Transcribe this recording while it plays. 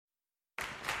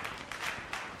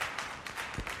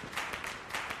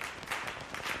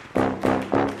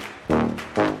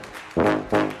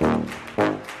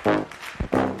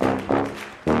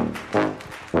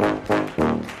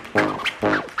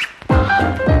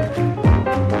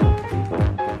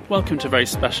Welcome to a very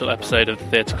special episode of the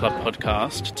Theatre Club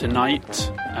podcast.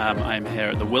 Tonight, I'm here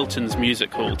at the Wiltons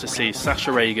Music Hall to see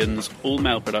Sasha Regan's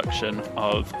all-male production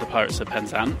of The Pirates of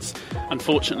Penzance.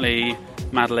 Unfortunately,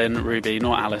 Madeline, Ruby,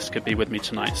 nor Alice could be with me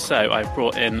tonight, so I've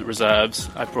brought in reserves.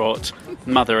 I've brought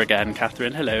Mother again,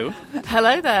 Catherine. Hello.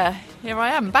 Hello there. Here I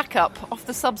am, back up off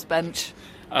the subs bench.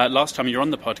 Last time you were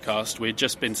on the podcast, we'd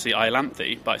just been to see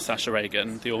Iolanthe by Sasha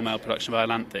Regan, the all-male production of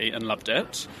Iolanthe, and loved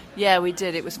it. Yeah, we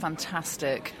did. It was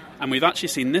fantastic. And we've actually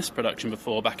seen this production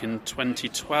before, back in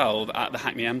 2012 at the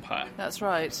Hackney Empire. That's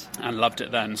right. And loved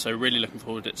it then, so really looking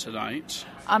forward to it tonight.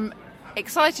 I'm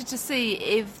excited to see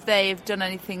if they've done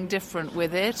anything different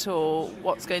with it or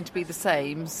what's going to be the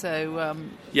same. So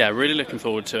yeah, really looking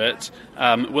forward to it.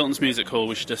 Wiltons Music Hall,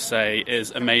 we should just say, is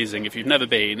amazing. If you've never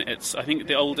been, it's, I think,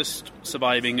 the oldest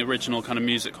surviving original kind of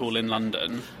music hall in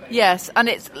London. Yes, and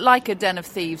it's like a den of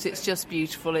thieves. It's just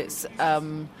beautiful. It's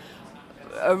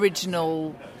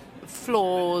original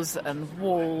floors and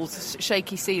walls,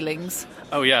 shaky ceilings.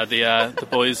 Oh yeah, the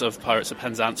boys of Pirates of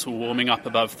Penzance were warming up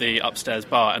above the upstairs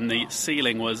bar and the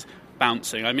ceiling was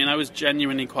bouncing. I mean, I was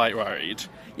genuinely quite worried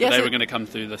that they were going to come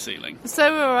through the ceiling.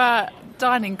 So were our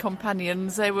dining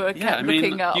companions. They were kept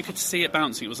looking up. You could see it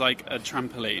bouncing. It was like a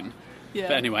trampoline. Yeah.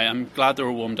 But anyway, I'm glad they're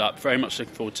all warmed up. Very much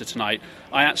looking forward to tonight.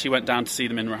 I actually went down to see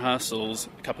them in rehearsals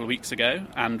a couple of weeks ago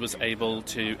and was able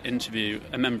to interview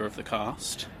a member of the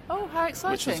cast. Oh, how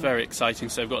exciting. Which was very exciting.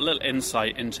 So I've got a little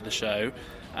insight into the show.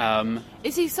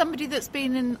 Is he somebody that's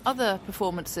been in other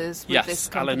performances with this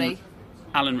company?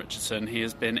 Alan Richardson. He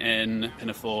has been in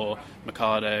Pinafore,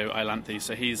 Mikado, Iolanthe.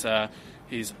 So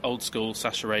he's old school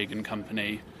Sasha Regan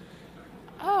company.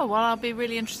 Oh, well, I'll be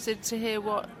really interested to hear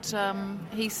what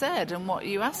he said and what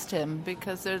you asked him,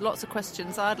 because there are lots of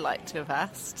questions I'd like to have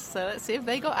asked. So let's see if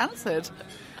they got answered.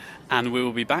 And we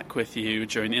will be back with you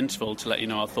during the interval to let you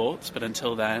know our thoughts. But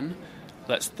until then,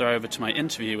 let's throw over to my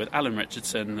interview with Alan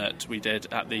Richardson that we did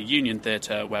at the Union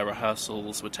Theatre, where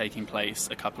rehearsals were taking place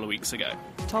a couple of weeks ago.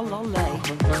 Tolole.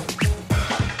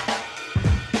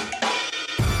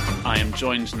 I am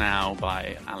joined now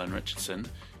by Alan Richardson,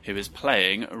 who is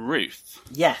playing Ruth.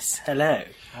 Yes, hello.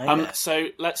 So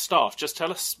let's start off. Just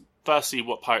tell us firstly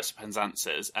what Pirates of Penzance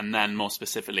is, and then more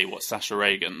specifically what Sasha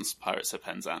Regan's Pirates of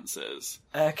Penzance is.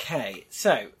 Okay,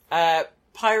 so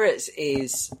Pirates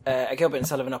is a Gilbert and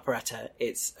Sullivan operetta.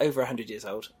 It's over 100 years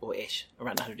old, or ish,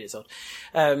 around 100 years old.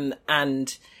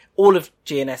 And all of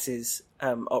GNS's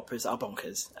operas are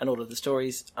bonkers, and all of the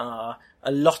stories are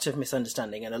a lot of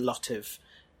misunderstanding and a lot of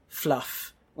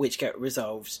fluff, which get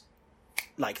resolved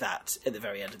like that at the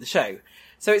very end of the show.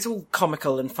 So it's all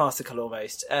comical and farcical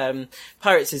almost.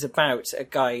 Pirates is about a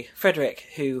guy, Frederick,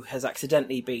 who has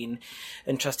accidentally been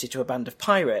entrusted to a band of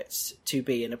pirates to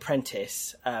be an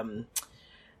apprentice.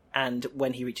 And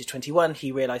when he reaches 21,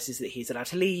 he realises that he's allowed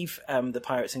to leave the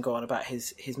pirates and go on about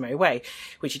his merry way,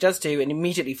 which he does do, and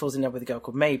immediately falls in love with a girl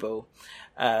called Mabel,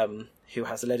 who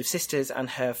has a load of sisters, and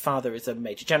her father is a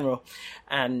major general.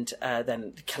 And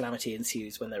then calamity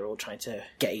ensues when they're all trying to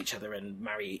get each other and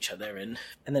marry each other, and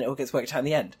then it all gets worked out in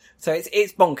the end. So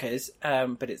it's bonkers,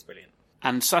 but it's brilliant.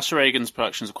 And Sasha Regan's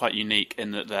productions are quite unique in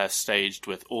that they're staged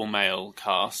with all-male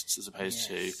casts as opposed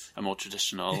to a more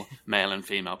traditional male and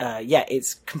female.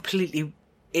 It's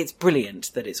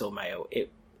brilliant that it's all male.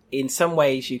 In some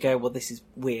ways you go, well, this is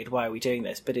weird, why are we doing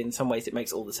this? But in some ways it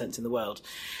makes all the sense in the world.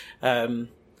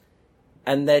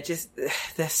 And they're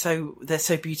so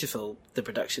beautiful, the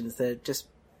productions. They're just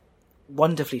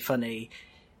wonderfully funny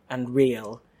and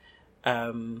real.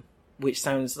 Which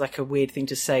sounds like a weird thing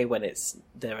to say when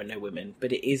there are no women,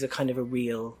 but it is a kind of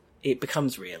it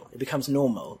becomes real, it becomes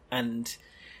normal, and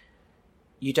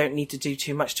you don't need to do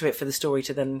too much to it for the story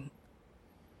to then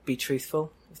be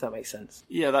truthful, if that makes sense.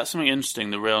 Yeah, that's something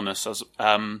interesting, the realness,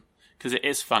 because it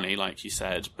is funny, like you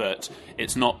said, but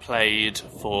it's not played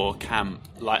for camp,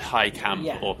 like high camp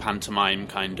or pantomime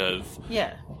kind of.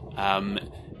 Yeah.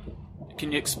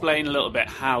 Can you explain a little bit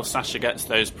how Sasha gets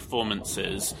those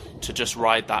performances to just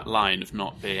ride that line of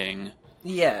not being?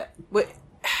 Yeah,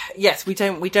 yes, we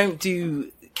don't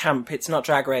do camp. It's not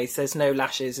Drag Race. There's no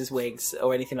lashes as wigs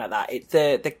or anything like that.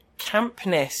 The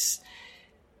campness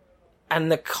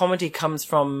and the comedy comes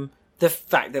from the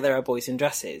fact that there are boys in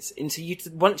dresses. And so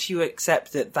once you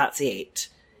accept that that's it,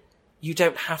 you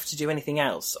don't have to do anything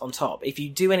else on top. If you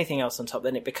do anything else on top,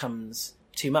 then it becomes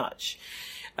too much.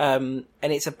 And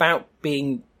it's about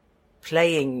playing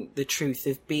the truth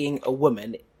of being a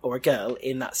woman or a girl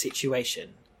in that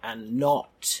situation and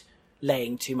not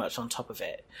laying too much on top of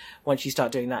it. Once you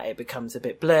start doing that, it becomes a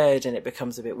bit blurred and it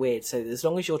becomes a bit weird. So as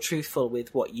long as you're truthful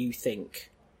with what you think,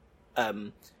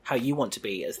 how you want to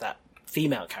be as that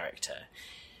female character,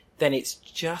 then it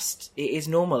is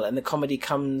normal, and the comedy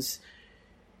comes.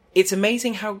 It's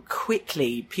amazing how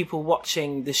quickly people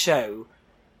watching the show,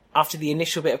 after the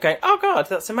initial bit of going, oh God,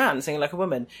 that's a man singing like a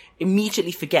woman,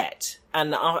 immediately forget.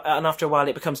 And after a while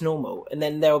it becomes normal. And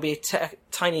then there will be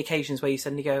tiny occasions where you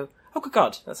suddenly go, oh good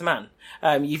God, that's a man.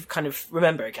 You kind of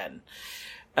remember again.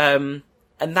 And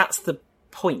that's the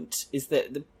point, is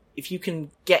that if you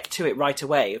can get to it right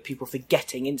away of people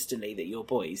forgetting instantly that you're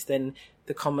boys, then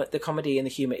the comedy and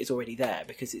the humour is already there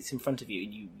because it's in front of you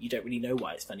and you don't really know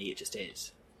why it's funny, it just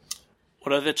is.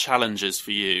 What are the challenges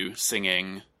for you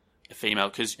singing a female?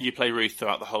 Because you play Ruth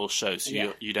throughout the whole show,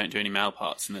 so you don't do any male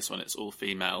parts in this one. It's all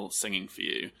female singing for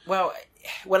you. Well,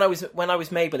 when I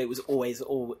was Mabel, it was always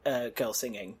all girl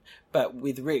singing. But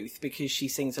with Ruth, because she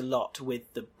sings a lot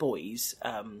with the boys,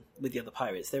 with the other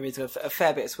pirates, there is a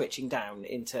fair bit of switching down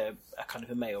into a kind of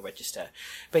a male register.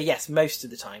 But yes, most of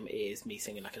the time it is me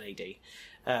singing like a lady.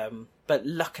 But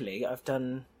luckily, I've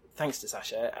done, thanks to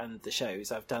Sasha and the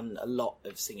shows, I've done a lot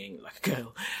of singing like a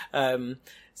girl.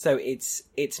 So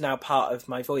it's now part of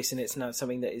my voice, and it's now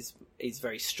something that is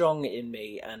very strong in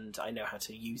me, and I know how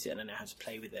to use it and I know how to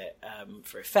play with it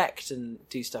for effect and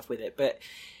do stuff with it. But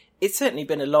it's certainly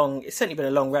been a long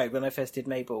road. When I first did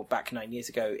Mabel back 9 years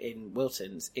ago in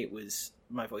Wilton's,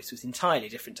 my voice was entirely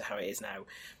different to how it is now.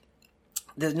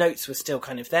 The notes were still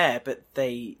kind of there, but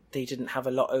they didn't have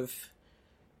a lot of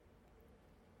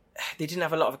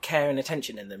care and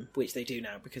attention in them, which they do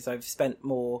now, because I've spent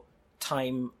more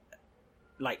time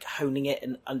like honing it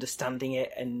and understanding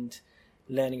it and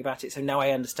learning about it. So now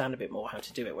I understand a bit more how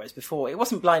to do it. Whereas before it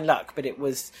wasn't blind luck, but it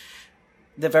was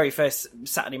the very first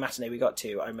Saturday matinee we got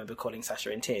to. I remember calling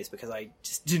Sasha in tears because I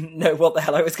just didn't know what the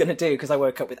hell I was going to do, because I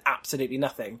woke up with absolutely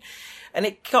nothing. And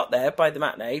it got there by the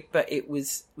matinee, but we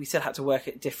still had to work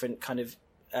at different kind of,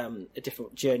 a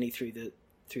different journey through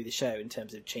the show in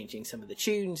terms of changing some of the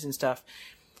tunes and stuff.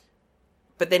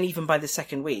 But then even by the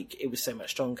second week, it was so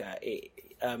much stronger.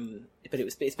 But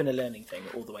it's been a learning thing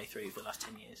all the way through the last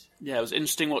 10 years. Yeah, it was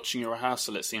interesting watching your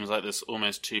rehearsal. It seems like there's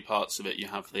almost two parts of it. You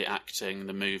have the acting,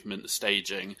 the movement, the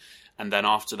staging, and then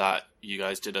after that, you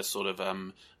guys did a sort of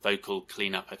vocal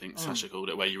clean-up, I think Sasha called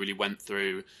it, where you really went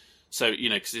through. So,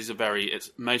 because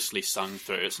it's mostly sung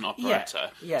through. It's an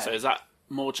operetta. Yeah. So is that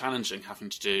more challenging, having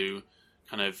to do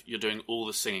kind of, you're doing all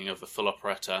the singing of the full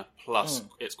operetta, plus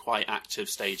it's quite active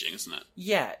staging, isn't it?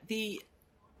 Yeah,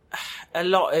 a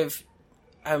lot of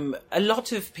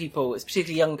people,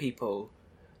 particularly young people,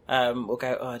 will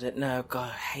go, oh, I don't know, God,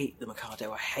 I hate the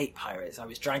Mikado, I hate pirates. I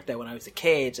was dragged there when I was a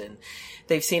kid, and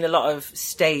they've seen a lot of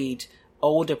staid,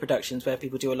 older productions where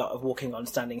people do a lot of walking on,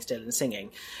 standing still and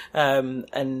singing.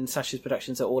 And Sasha's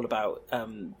productions are all about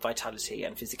vitality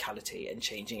and physicality and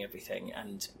changing everything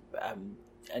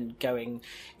and going,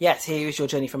 yes, here is your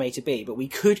journey from A to B, but we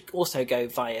could also go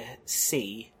via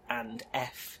C and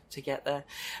F to get there.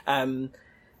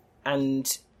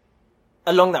 And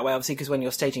along that way, obviously, because when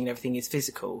you're staging and everything is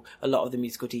physical, a lot of the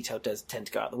musical detail does tend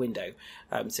to go out the window.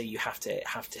 So you have to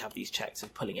have these checks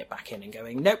of pulling it back in and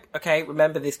going, nope, okay,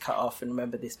 remember this cut off and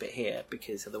remember this bit here,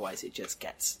 because otherwise it just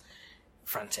gets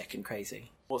frantic and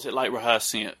crazy. What's it like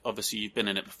rehearsing it? Obviously, you've been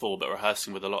in it before, but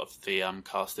rehearsing with a lot of the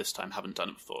cast this time haven't done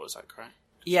it before. Is that correct?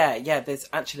 Yeah. There's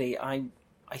actually, I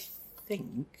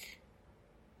think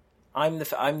I'm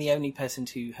the only person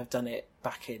to have done it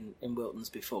back in Wilton's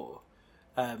before.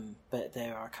 But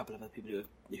there are a couple of other people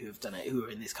who have done it, who are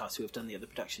in this cast, who have done the other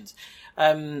productions.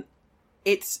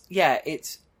 It's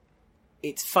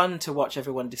fun to watch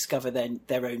everyone discover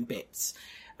their own bits,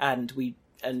 and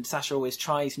Sasha always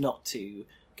tries not to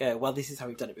go, well, this is how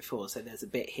we've done it before, so there's a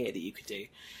bit here that you could do.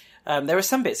 There are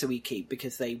some bits that we keep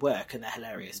because they work and they're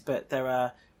hilarious, but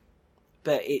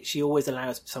she always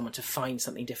allows someone to find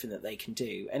something different that they can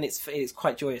do, and it's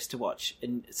quite joyous to watch.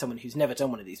 And someone who's never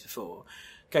done one of these before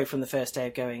go from the first day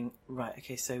of going, right,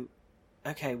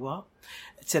 okay, what?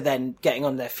 To then getting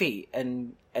on their feet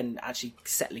and actually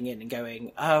settling in and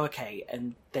going, oh, okay,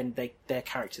 and then their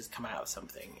characters come out of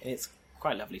something, and it's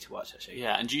quite lovely to watch, actually.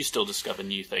 Yeah, and do you still discover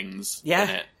new things in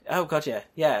it? Oh, God,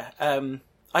 yeah.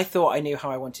 I thought I knew how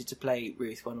I wanted to play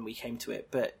Ruth when we came to it,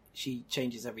 but she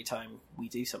changes every time we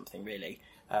do something, really.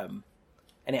 And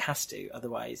it has to,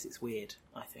 otherwise it's weird,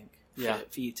 I think,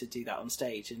 for you to do that on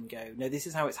stage and go, no, this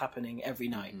is how it's happening every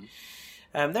night.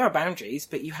 Mm-hmm. There are boundaries,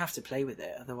 but you have to play with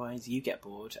it, otherwise you get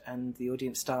bored and the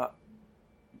audience start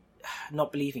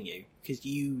not believing you, because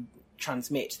you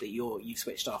transmit that you've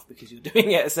switched off because you're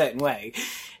doing it a certain way,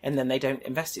 and then they don't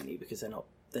invest in you because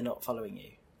they're not following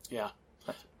you. Yeah.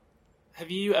 Have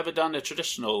you ever done a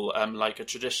traditional, like a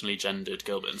traditionally gendered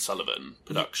Gilbert and Sullivan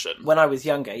production? When I was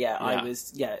younger, I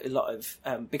was, a lot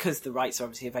of, because the rights are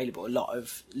obviously available, a lot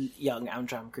of young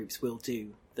Amdram groups will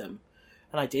do them.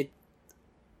 And I did,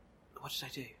 what did I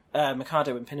do?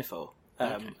 Mikado and Pinafore,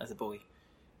 as a boy.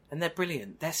 And they're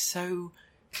brilliant. They're so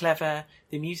clever.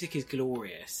 The music is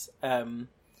glorious. And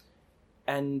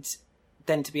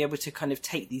then to be able to kind of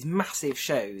take these massive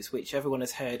shows, which everyone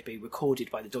has heard be recorded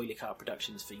by the D'Oyly Carte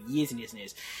Productions for years and years and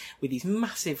years, with these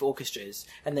massive orchestras,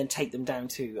 and then take them down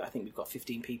to, I think we've got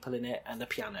 15 people in it, and a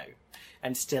piano,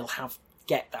 and still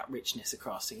get that richness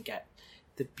across, and get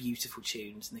the beautiful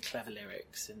tunes and the clever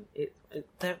lyrics, and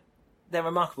they're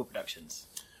remarkable productions.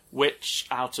 Which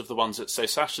out of the ones that... So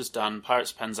Sasha's done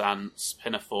Pirates of Penzance,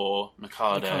 Pinafore,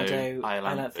 Mikado,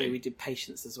 Iolanthe. We did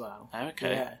Patience as well.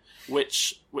 Okay. Yeah.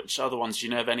 Which other ones? Do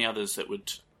you know of any others that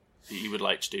you would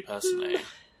like to do personally?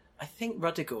 I think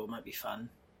Ruddigore might be fun.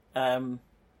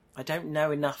 I don't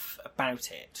know enough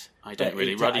about it. I don't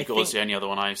really. Ruddigore's the only other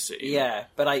one I've seen. Yeah,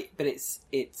 but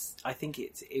it's. I think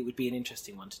it would be an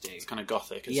interesting one to do. It's kind of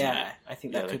gothic, isn't it? Yeah, I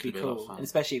think that could be cool, and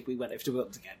especially if we went over to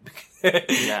Wilton's again,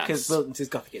 because Wilton's is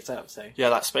gothic itself. So yeah,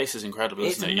 that space is incredible,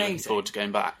 isn't it? You're looking forward to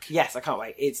going back. Yes, I can't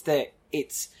wait. It's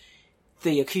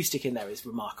the acoustic in there is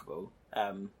remarkable.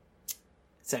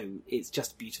 So it's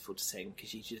just beautiful to sing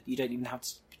because you don't even have to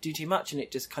do too much, and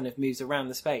it just kind of moves around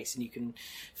the space and you can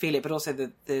feel it, but also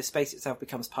the space itself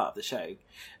becomes part of the show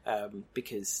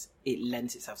because it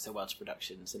lends itself so well to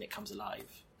productions and it comes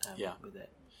alive with it.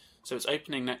 So it's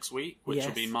opening next week, which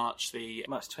will be March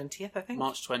 20th, I think.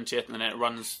 March 20th, and then it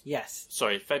runs... Yes.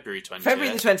 Sorry, February 20th.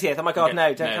 February the 20th. Oh my God,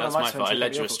 no, don't come on March 20th. That's my fault. I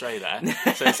led you astray there.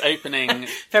 So it's opening...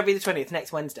 February the 20th,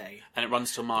 next Wednesday. And it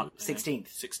runs till March... 16th.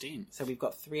 16th. So we've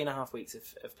got 3.5 weeks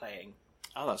of playing.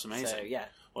 Oh, that's amazing. So, yeah.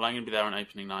 Well, I'm going to be there on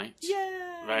opening night.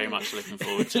 Yeah. Very much looking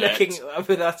forward to Looking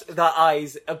with our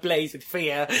eyes ablaze with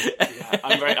fear.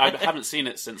 I haven't seen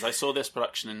it since I saw this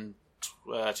production in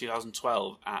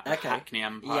 2012 at Hackney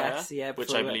Empire,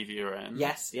 which I believe you were in.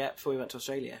 Yes, before we went to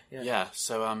Australia. Yeah,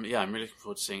 so I'm really looking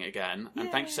forward to seeing it again. And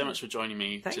thank you so much for joining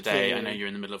me today. I know you're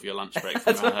in the middle of your lunch break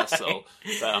from rehearsal,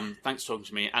 but thanks for talking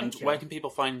to me. And where can people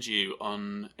find you?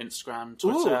 On Instagram,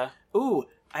 Twitter? Ooh.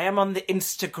 I am on the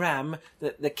Instagram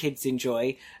that the kids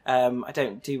enjoy. I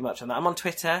don't do much on that. I'm on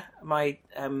Twitter. My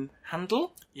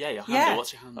handle? Yeah, your handle.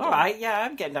 What's your handle? All right,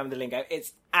 I'm getting down with the lingo.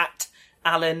 It's at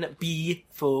Alan B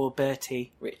for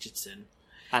Bertie Richardson.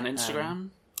 And Instagram?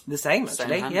 The same, actually.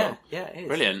 Same handle. Yeah, it is.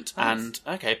 Brilliant. Thanks.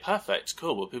 And, okay, perfect.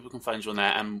 Cool. Well, people can find you on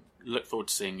there and look forward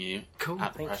to seeing you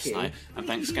at the press night. And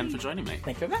thanks again for joining me.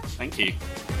 Thank you very much. Thank you.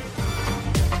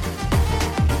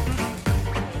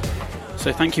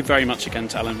 So thank you very much again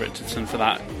to Alan Richardson for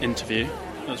that interview.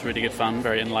 It was really good fun,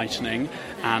 very enlightening.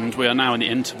 And we are now in the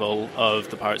interval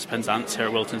of the Pirates of Penzance here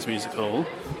at Wilton's Music Hall.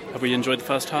 Have we enjoyed the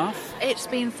first half? It's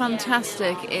been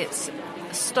fantastic. It's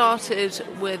started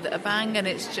with a bang and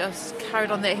it's just carried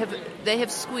on. They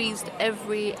have squeezed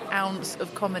every ounce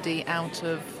of comedy out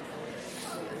of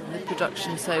the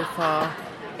production so far.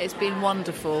 It's been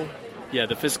wonderful. Yeah,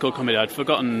 the physical comedy, I'd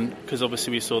forgotten, because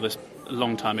obviously we saw this a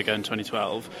long time ago in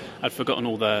 2012, I'd forgotten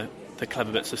all the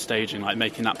clever bits of staging, like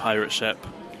making that pirate ship.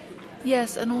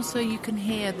 Yes, and also you can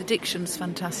hear the diction's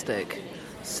fantastic.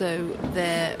 So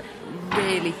they're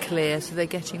really clear, so they're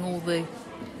getting all the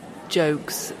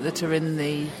jokes that are in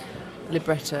the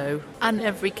libretto. And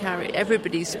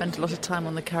everybody's spent a lot of time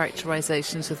on the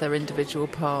characterisations of their individual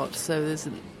parts, so there's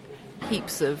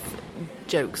heaps of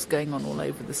jokes going on all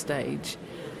over the stage.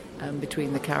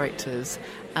 Between the characters,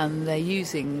 and they're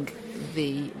using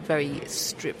the very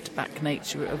stripped back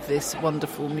nature of this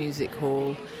wonderful music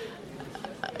hall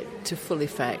to full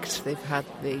effect. They've had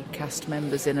the cast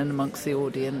members in and amongst the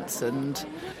audience, and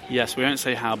yes, we won't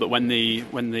say how, but when the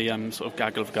sort of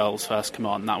gaggle of girls first come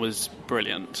on, that was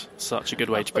brilliant. Such a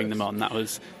good way to bring them on. That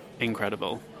was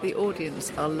incredible. The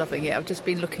audience are loving it. I've just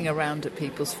been looking around at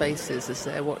people's faces as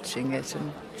they're watching it,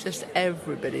 and just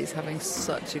everybody's having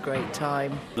such a great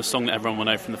time. The song that everyone will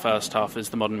know from the first half is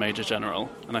The Modern Major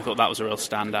General, and I thought that was a real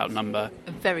standout number.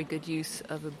 A very good use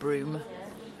of a broom.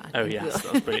 Oh yes,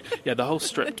 that was brilliant. Yeah, the whole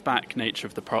stripped back nature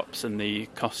of the props and the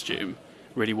costume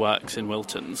really works in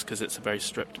Wilton's because it's a very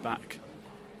stripped back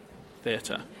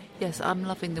theatre. Yes, I'm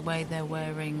loving the way they're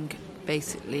wearing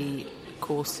basically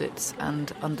corsets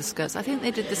and underskirts. I think they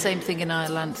did the same thing in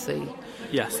Iolanthe.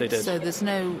 Yes, they did.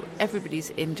 So everybody's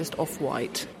in just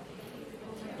off-white.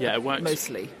 Yeah, it works.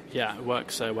 Mostly. Yeah, it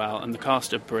works so well. And the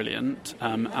cast are brilliant.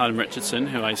 Alan Richardson,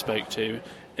 who I spoke to,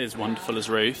 is wonderful as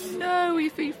Ruth. No,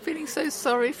 we've been feeling so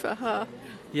sorry for her.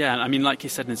 Yeah, I mean, like he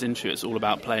said in his interview, it's all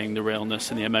about playing the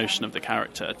realness and the emotion of the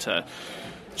character to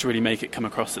really make it come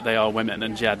across that they are women.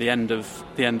 And the end of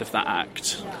that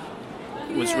act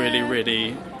was really,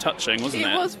 really touching, wasn't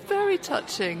it? It was very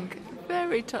touching.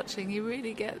 Very touching. You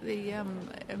really get the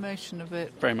emotion of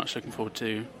it. Very much looking forward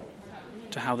to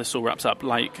how this all wraps up.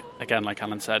 Like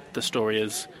Alan said, the story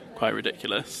is quite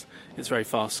ridiculous. It's very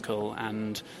farcical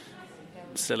and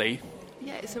silly.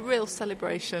 Yeah, it's a real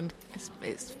celebration.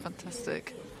 It's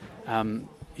fantastic.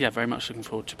 Very much looking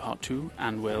forward to part 2,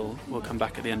 and we'll come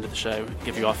back at the end of the show and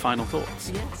give you our final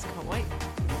thoughts. Yes, can't wait.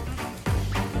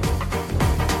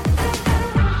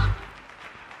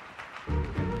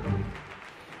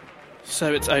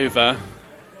 So it's over.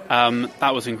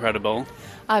 That was incredible.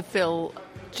 I feel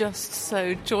just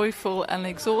so joyful and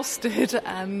exhausted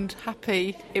and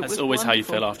happy. That's always how you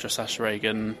feel after a Sacha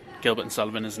Regan, Gilbert and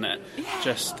Sullivan, isn't it?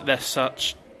 Yeah. They're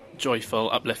such joyful,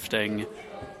 uplifting.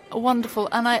 Wonderful.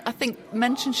 And I think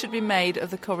mention should be made of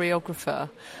the choreographer,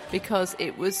 because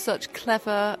it was such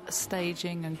clever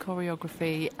staging and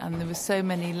choreography, and there were so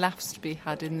many laughs to be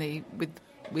had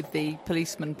with the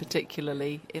policeman,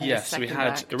 particularly in the second we had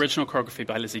act. Original choreography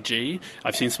by Lizzie G.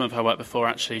 I've seen some of her work before,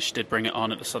 actually. She did bring it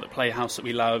on at the Southwark Playhouse that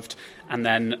we loved. And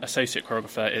then associate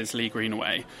choreographer is Lee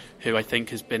Greenaway, who I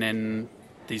think has been in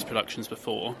these productions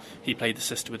before. He played the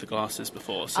sister with the glasses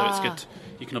before, so it's good.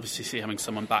 You can obviously see having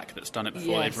someone back that's done it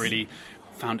before. Yes. They've really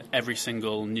found every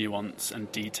single nuance and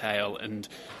detail, and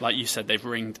like you said, they've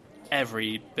wringed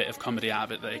every bit of comedy out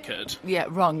of it they could. Yeah,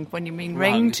 wrung. When you mean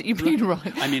ringed, you mean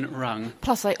wrung. I mean wrung.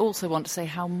 Plus, I also want to say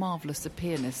how marvellous the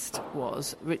pianist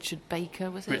was. Richard Baker,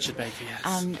 was it? Richard Baker, yes.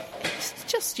 And it's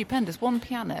just stupendous. One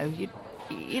piano,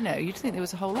 you'd think there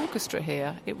was a whole orchestra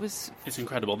here. It's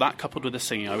incredible. That coupled with the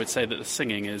singing, I would say that the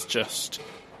singing is just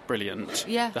brilliant.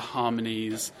 Yeah. The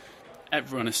harmonies,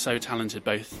 everyone is so talented,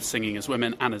 both singing as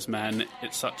women and as men.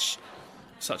 It's such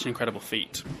an incredible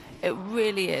feat. It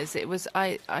really is. It was.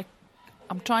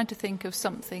 I'm trying to think of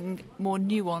something more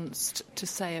nuanced to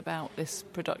say about this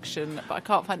production, but I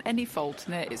can't find any fault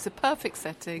in it. It's a perfect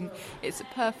setting, it's a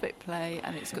perfect play,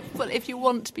 and it's good. Well, if you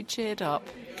want to be cheered up,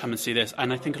 come and see this.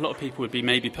 And I think a lot of people would be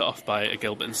maybe put off by a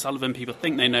Gilbert and Sullivan. People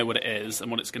think they know what it is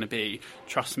and what it's going to be.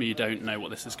 Trust me, you don't know what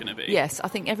this is going to be. Yes, I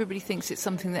think everybody thinks it's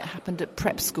something that happened at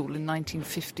prep school in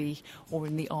 1950, or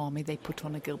in the army they put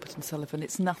on a Gilbert and Sullivan.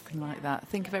 It's nothing like that.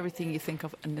 Think of everything you think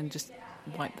of and then just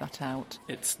wipe that out.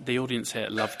 It's the audience here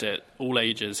loved it. All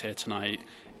ages here tonight.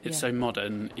 It's so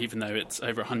modern, even though it's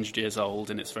over 100 years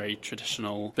old, and it's very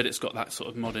traditional, but it's got that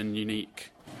sort of modern, unique,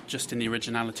 just in the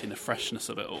originality and the freshness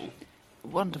of it all.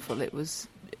 Wonderful. It was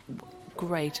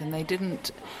great, and they didn't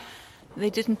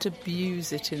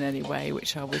abuse it in any way,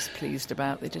 which I was pleased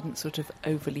about. They didn't sort of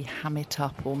overly ham it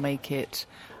up or make it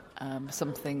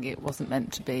something it wasn't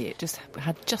meant to be. It just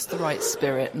had just the right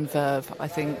spirit and verve. I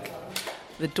think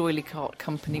the D'Oyly Carte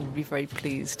Company would be very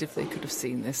pleased if they could have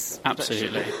seen this.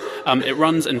 Absolutely. It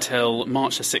runs until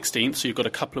March the 16th, so you've got a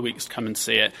couple of weeks to come and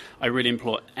see it. I really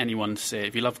implore anyone to see it.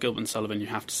 If you love Gilbert and Sullivan, you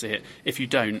have to see it. If you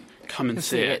don't, come and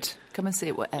see it. Come and see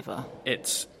it wherever.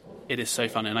 It is so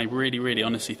fun, and I really, really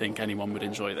honestly think anyone would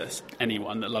enjoy this.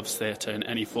 Anyone that loves theatre in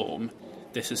any form,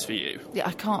 this is for you. Yeah,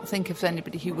 I can't think of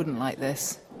anybody who wouldn't like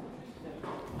this.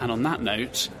 And on that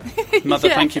note, Mother,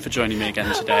 thank you for joining me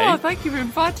again today. Oh, thank you for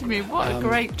inviting me. What a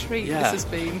great treat this has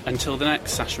been. Until the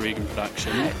next Sacha Regan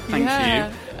production, thank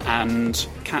you. And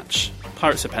catch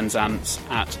Pirates of Penzance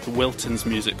at the Wiltons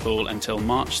Music Hall until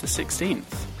March the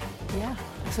 16th. Yeah,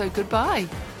 so goodbye.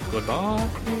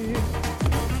 Goodbye.